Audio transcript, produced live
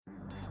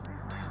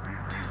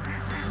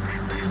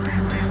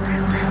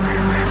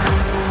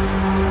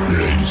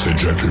Ladies and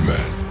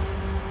gentlemen,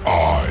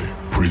 I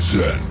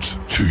present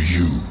to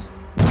you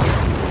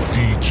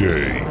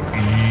DJ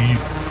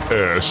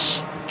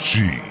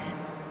ESG.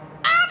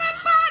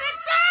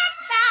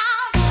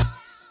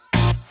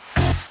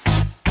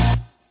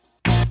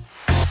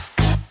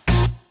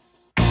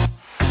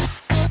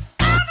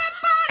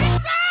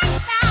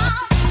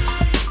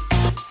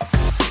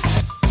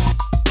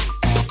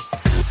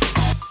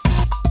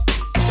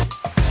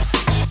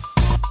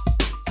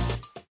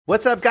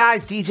 What's up,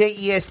 guys? DJ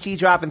ESG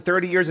dropping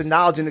 30 years of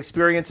knowledge and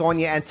experience on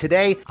you, and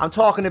today I'm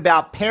talking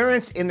about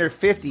parents in their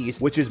 50s,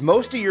 which is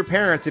most of your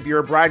parents if you're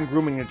a bride and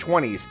groom in your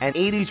 20s, and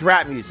 80s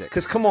rap music.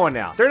 Because come on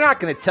now, they're not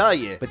going to tell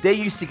you, but they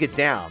used to get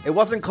down. It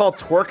wasn't called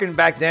twerking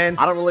back then.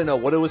 I don't really know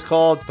what it was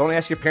called. Don't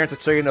ask your parents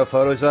to show you no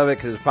photos of it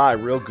because it's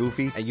probably real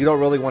goofy, and you don't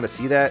really want to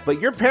see that. But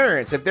your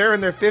parents, if they're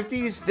in their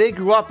 50s, they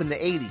grew up in the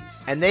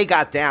 80s, and they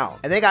got down.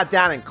 And they got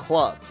down in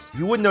clubs.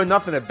 You wouldn't know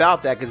nothing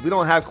about that because we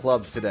don't have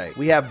clubs today.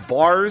 We have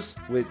bars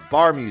with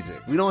bar music.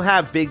 We don't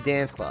have big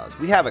dance clubs.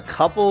 We have a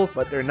couple,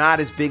 but they're not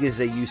as big as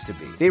they used to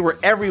be. They were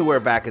everywhere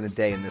back in the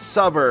day, in the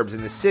suburbs,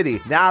 in the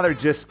city. Now they're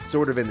just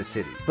sort of in the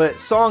city. But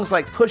songs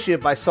like Push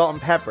It by Salt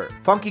and Pepper,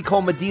 Funky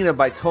Cole Medina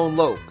by Tone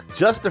Loc,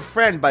 Just a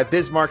Friend by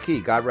Biz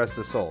Markie, God rest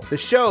his soul, The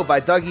Show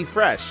by Dougie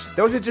Fresh.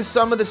 Those are just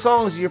some of the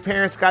songs your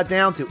parents got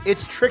down to.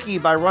 It's Tricky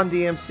by Run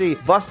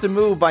DMC, Bust a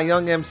Move by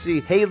Young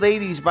MC, Hey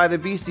Ladies by the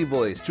Beastie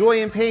Boys,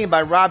 Joy and Pain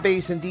by Rob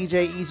Bass and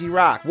DJ Easy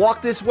Rock,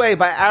 Walk This Way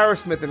by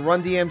Aerosmith and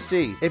Run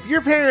DMC. If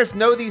your parents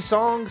know these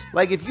songs,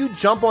 like if you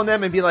jump on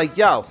them and be like,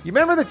 yo, you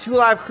remember the 2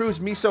 Live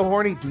Crew's Me So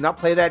Horny? Do not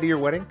play that at your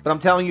wedding. But I'm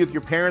telling you, if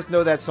your parents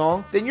know that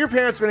song, then your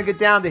parents are going to get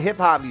down to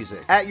hip-hop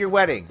music at your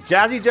wedding.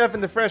 Jazzy Jeff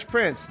and the Fresh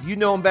Prince, you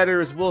know him better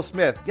as Will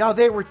Smith. Yo,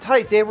 they were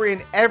tight. They were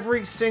in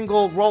every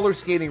single roller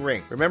skating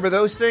rink. Remember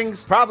those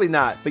things? Probably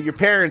not, but your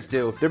parents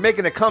do. They're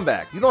making a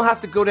comeback. You don't have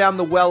to go down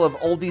the well of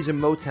oldies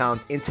and Motown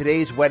in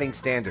today's wedding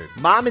standard.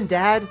 Mom and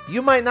dad,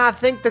 you might not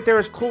think that they're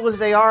as cool as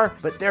they are,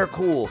 but they're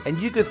cool.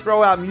 And you could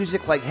throw out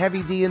music like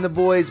Heavy D and the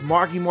Boys,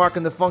 Marky Mark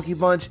and the Funky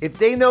Bunch. If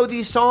they know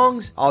these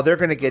songs, oh, they're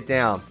gonna get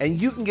down.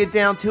 And you can get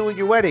down too at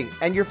your wedding.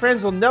 And your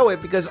friends will know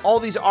it because all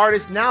these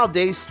artists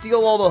nowadays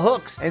steal all the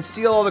hooks and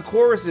steal all the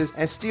choruses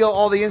and steal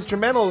all the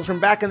instrumentals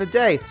from back in the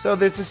day. So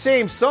there's the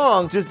same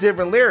song, just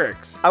different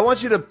lyrics. I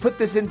want you to put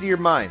this into your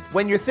mind.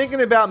 When you're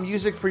thinking about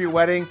music for your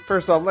wedding,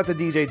 first off, let the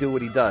DJ do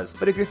what he does.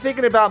 But if you're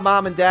thinking about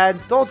mom and dad,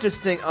 don't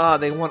just think, oh,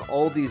 they want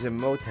oldies and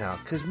Motown.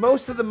 Because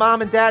most of the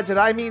mom and dads that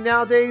I meet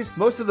nowadays,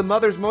 most of the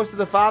mothers, most of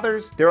the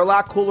fathers, they're a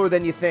lot cooler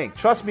than you think.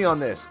 Trust me on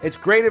this. It's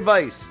great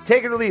advice.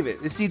 Take it or leave it.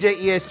 It's DJ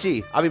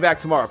ESG. I'll be back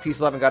tomorrow. Peace,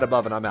 love, and God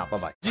above, and I'm out.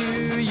 Bye-bye.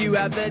 Do you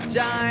have the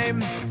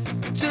time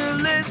to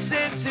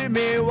listen to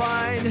me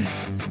whine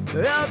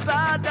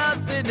about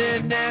nothing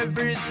and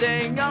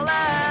everything all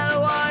at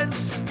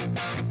once?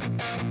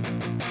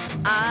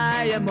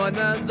 I am one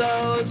of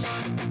those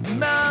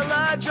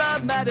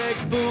melodramatic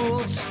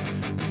fools,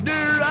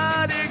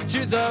 neurotic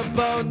to the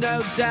bone,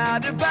 no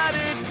doubt about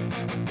it.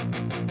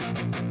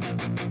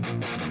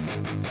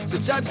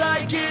 Sometimes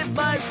I give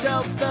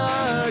myself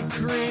the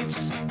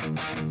creeps.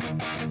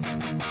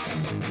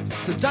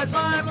 Sometimes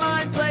my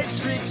mind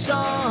plays tricks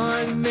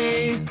on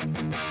me.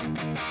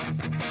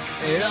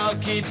 It all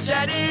keeps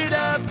adding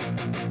up.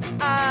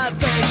 I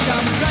think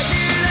I'm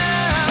cracking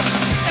up.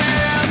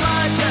 Am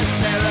I just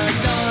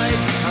paranoid?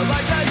 Am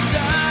I just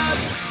up?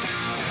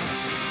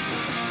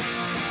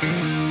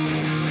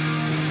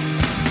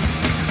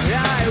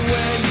 I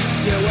went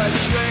to a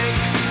shrink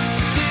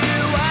to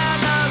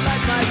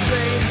analyze my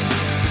dreams.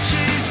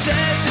 She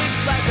says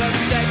it's like a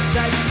sex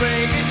that's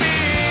bringing me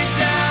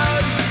down.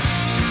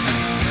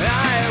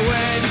 I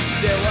went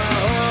to a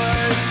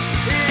whore.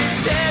 He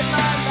said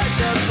my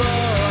life's a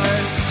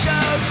bore.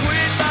 Choke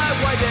with my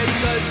wife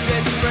because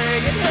it's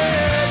bringing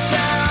her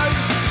down.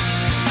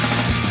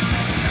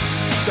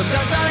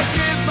 Sometimes I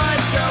give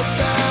myself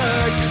the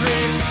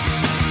creeps.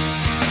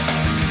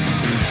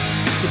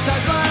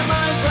 Sometimes my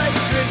mind plays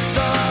tricks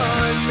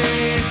on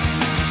me.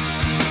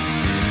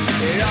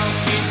 It all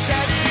keeps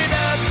adding